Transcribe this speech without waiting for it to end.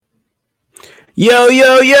Yo,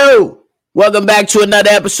 yo, yo. Welcome back to another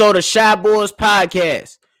episode of Shy Bulls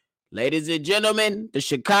Podcast. Ladies and gentlemen, the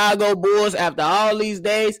Chicago Bulls, after all these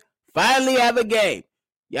days, finally have a game.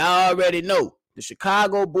 Y'all already know the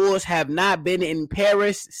Chicago Bulls have not been in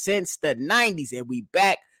Paris since the 90s, and we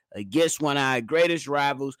back against one of our greatest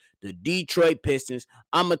rivals, the Detroit Pistons.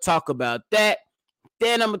 I'm going to talk about that.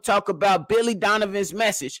 Then I'm going to talk about Billy Donovan's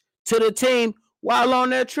message to the team while on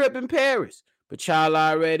their trip in Paris. But y'all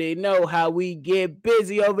already know how we get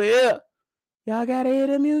busy over here. Y'all gotta hear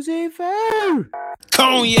the music first.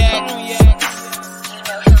 Cognac.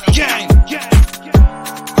 Gang.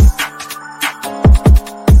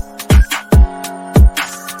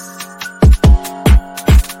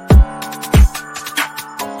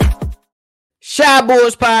 Shy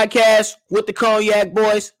Boys Podcast with the Cognac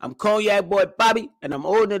Boys. I'm Cognac Boy Bobby, and I'm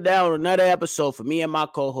holding it down another episode for me and my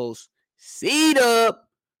co-host, C-Dub.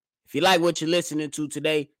 If you like what you're listening to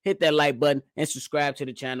today, hit that like button and subscribe to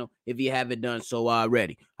the channel if you haven't done so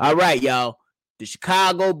already. All right, y'all. The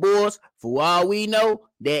Chicago Bulls, for all we know,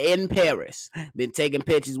 they're in Paris. Been taking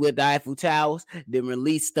pictures with the Eiffel Towers. Then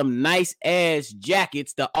released them nice-ass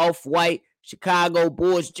jackets, the off-white Chicago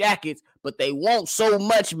Bulls jackets, but they want so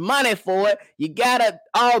much money for it, you gotta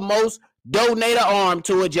almost donate an arm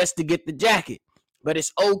to it just to get the jacket. But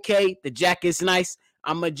it's okay. The jacket's nice.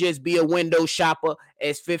 I'm going to just be a window shopper,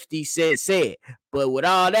 as 50 Cent said. But with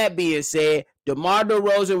all that being said, DeMar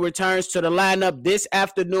DeRozan returns to the lineup this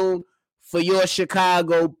afternoon for your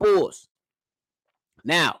Chicago Bulls.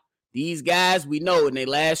 Now, these guys, we know in their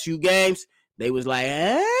last few games, they was like,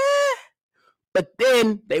 But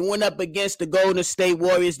then they went up against the Golden State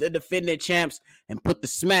Warriors, the defending champs, and put the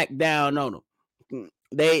smack down on them.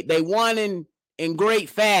 They won in great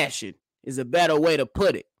fashion is a better way to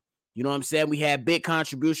put it. You know what I'm saying? We had big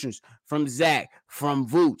contributions from Zach, from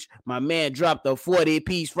Vooch. My man dropped a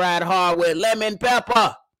 40-piece fried hard with lemon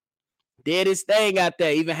pepper. Did his thing out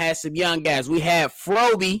there. Even had some young guys. We had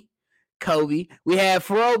Kobe. We had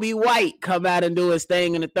Froby White come out and do his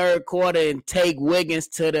thing in the third quarter and take Wiggins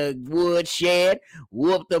to the woodshed.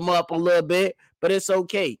 Whoop them up a little bit. But it's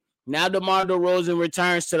okay. Now DeMar DeRozan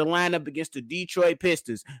returns to the lineup against the Detroit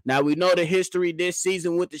Pistons. Now we know the history this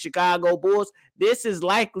season with the Chicago Bulls. This is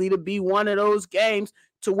likely to be one of those games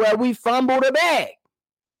to where we fumble the bag.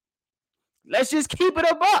 Let's just keep it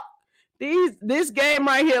a buck. This game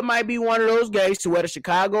right here might be one of those games to where the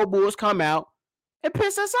Chicago Bulls come out and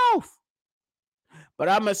piss us off. But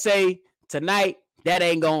I'm going to say tonight, that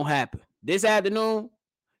ain't going to happen. This afternoon,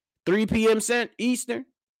 3 p.m. Eastern,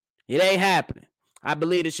 it ain't happening. I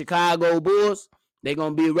believe the Chicago Bulls, they're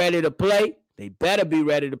going to be ready to play. They better be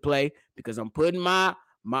ready to play because I'm putting my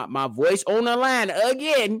voice on the line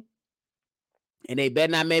again. And they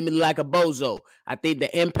better not make me look like a bozo. I think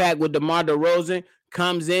the impact with DeMar DeRozan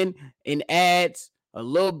comes in and adds a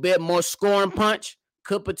little bit more scoring punch.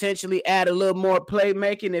 Could potentially add a little more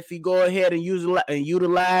playmaking if he go ahead and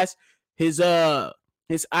utilize his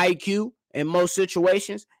IQ in most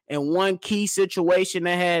situations. And one key situation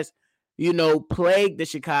that has plagued the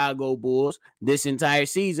Chicago Bulls this entire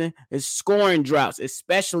season is scoring droughts,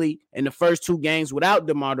 especially in the first two games without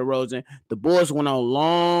DeMar DeRozan. The Bulls went on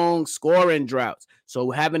long scoring droughts.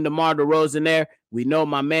 So having DeMar DeRozan there, we know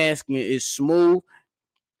my man is smooth.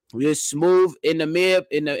 He's smooth in the mid,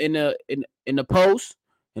 in the post,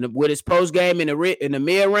 and with his post game in the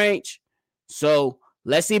mid range. So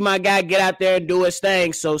let's see my guy get out there and do his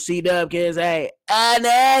thing. So C-Dub can say, I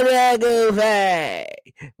never go back.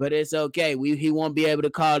 But it's okay. He won't be able to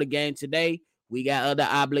call the game today. We got other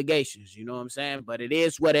obligations. You know what I'm saying? But it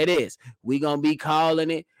is what it is. We going to be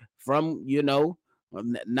calling it from,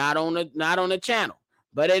 not on the channel.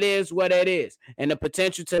 But it is what it is. And the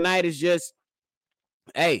potential tonight is just,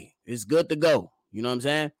 hey, it's good to go. You know what I'm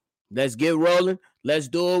saying? Let's get rolling. Let's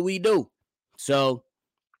do what we do. So,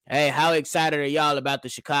 hey, how excited are y'all about the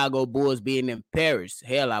Chicago Bulls being in Paris?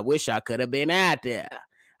 Hell, I wish I could have been out there.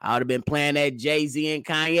 I would have been playing that Jay-Z and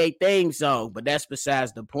Kanye theme song, but that's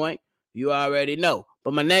besides the point. You already know.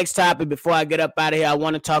 But my next topic before I get up out of here, I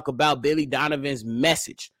want to talk about Billy Donovan's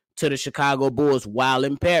message to the Chicago Bulls while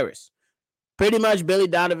in Paris. Pretty much Billy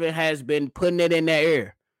Donovan has been putting it in their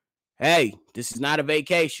ear. Hey, this is not a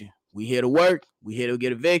vacation. We here to work. We here to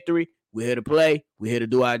get a victory. We here to play. We here to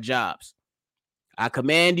do our jobs. I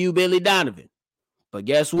command you, Billy Donovan. But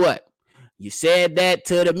guess what? You said that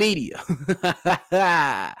to the media.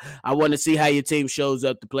 I want to see how your team shows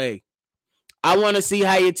up to play.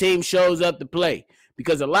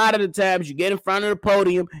 Because a lot of the times you get in front of the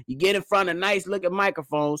podium, you get in front of nice looking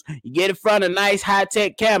microphones, you get in front of nice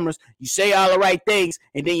high-tech cameras, you say all the right things,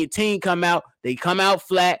 and then your team they come out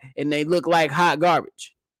flat, and they look like hot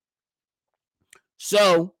garbage.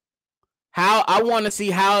 So I want to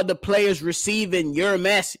see how the players receiving your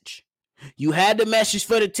message. You had the message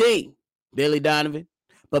for the team, Billy Donovan.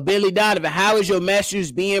 But Billy Donovan, how is your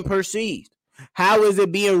message being perceived? How is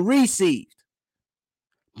it being received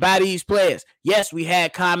by these players? Yes, we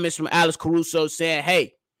had comments from Alex Caruso saying,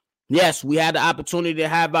 hey, yes, we had the opportunity to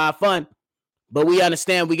have our fun, but we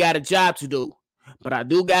understand we got a job to do. But I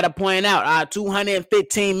do got to point out, our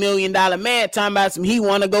 $215 million man talking about he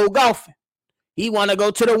want to go golfing. He want to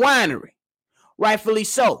go to the winery. Rightfully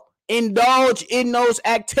so. Indulge in those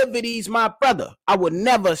activities, my brother. I would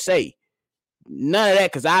never say none of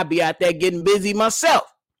that because I'd be out there getting busy myself.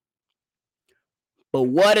 But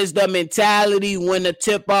what is the mentality when the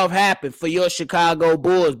tip-off happened for your Chicago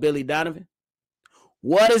Bulls, Billy Donovan?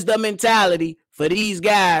 What is the mentality for these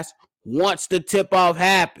guys once the tip-off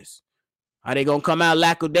happens? Are they going to come out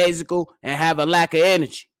lackadaisical and have a lack of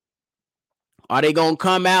energy? Are they going to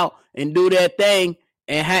come out and do their thing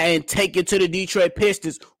and take it to the Detroit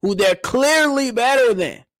Pistons, who they're clearly better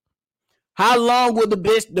than? How long will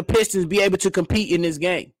the Pistons be able to compete in this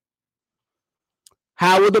game?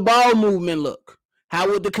 How will the ball movement look? How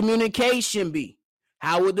would the communication be?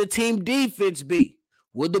 How would the team defense be?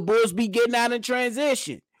 Would the Bulls be getting out in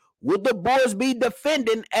transition? Would the Bulls be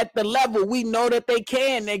defending at the level we know that they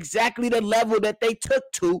can, exactly the level that they took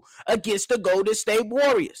to against the Golden State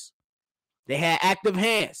Warriors? They had active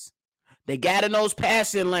hands. They got in those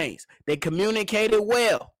passing lanes. They communicated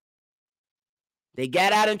well. They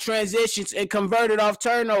got out in transitions and converted off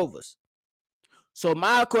turnovers. So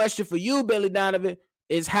my question for you, Billy Donovan,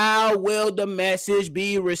 is how will the message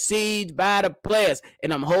be received by the players?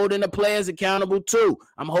 And I'm holding the players accountable too.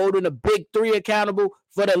 I'm holding the big three accountable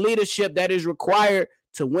for the leadership that is required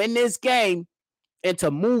to win this game and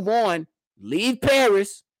to move on, leave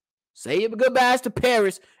Paris, say your goodbyes to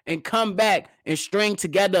Paris, and come back and string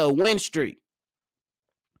together a win streak.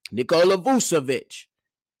 Nikola Vucevic,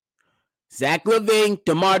 Zach LaVine,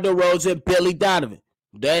 DeMar DeRozan, Billy Donovan.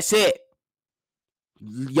 That's it.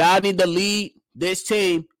 Y'all need to lead this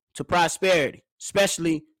team to prosperity,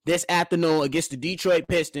 especially this afternoon against the Detroit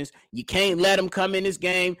Pistons. You can't let them come in this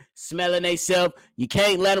game smelling themselves. You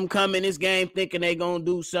can't let them come in this game thinking they're going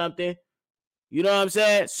to do something. You know what I'm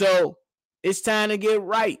saying? So it's time to get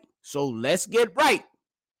right. So let's get right,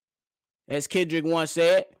 as Kendrick once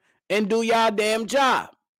said, and do y'all damn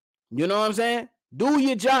job. You know what I'm saying? Do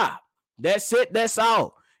your job. That's it. That's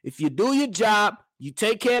all. If you do your job, you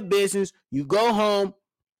take care of business, you go home,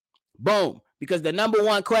 boom. Because the number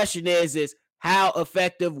one question is how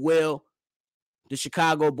effective will the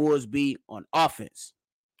Chicago Bulls be on offense?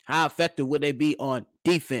 How effective will they be on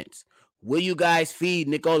defense? Will you guys feed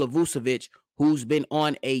Nikola Vucevic, who's been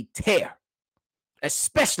on a tear,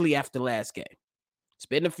 especially after last game? It's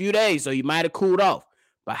been a few days, so you might have cooled off.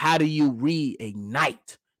 But how do you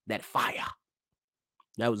reignite that fire?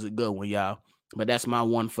 That was a good one, y'all. But that's my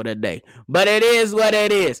one for the day. But it is what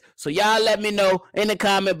it is. So y'all let me know in the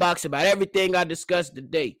comment box about everything I discussed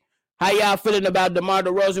today. How y'all feeling about DeMar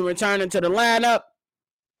DeRozan returning to the lineup?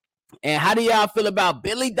 And how do y'all feel about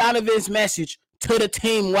Billy Donovan's message to the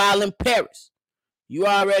team while in Paris? You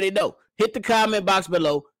already know. Hit the comment box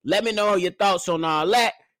below. Let me know your thoughts on all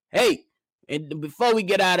that. Hey, and before we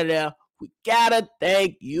get out of there, we got to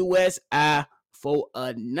thank USI for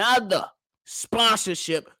another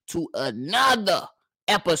sponsorship to another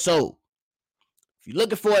episode. If you're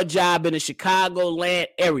looking for a job in the Chicagoland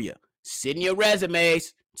area, send your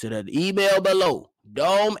resumes to the email below,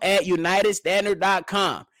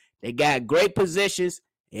 dome@unitedstandard.com. They got great positions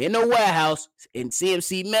in the warehouse, in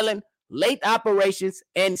CNC milling, late operations,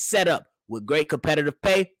 and setup with great competitive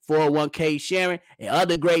pay, 401k sharing, and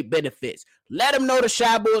other great benefits. Let them know the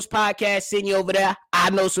Shy Bulls podcast sent you over there. I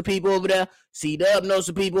know some people over there. C-Dub knows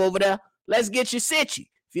some people over there. Let's get you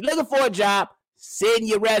sitchy. If you're looking for a job, send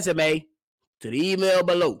your resume to the email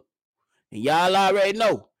below. And y'all already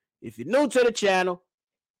know, if you're new to the channel,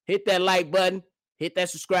 hit that like button, hit that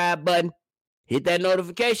subscribe button, hit that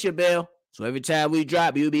notification bell. So every time we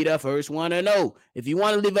drop, you'll be the first one to know. If you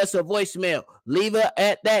want to leave us a voicemail, leave it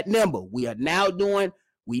at that number. We now good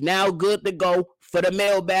to go for the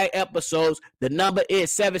mailbag episodes. The number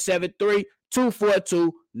is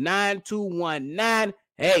 773-242-9219.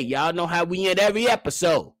 Hey, y'all know how we end every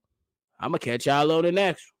episode. I'm going to catch y'all on the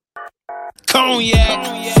next one.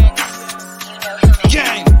 Cognac.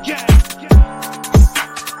 Gang.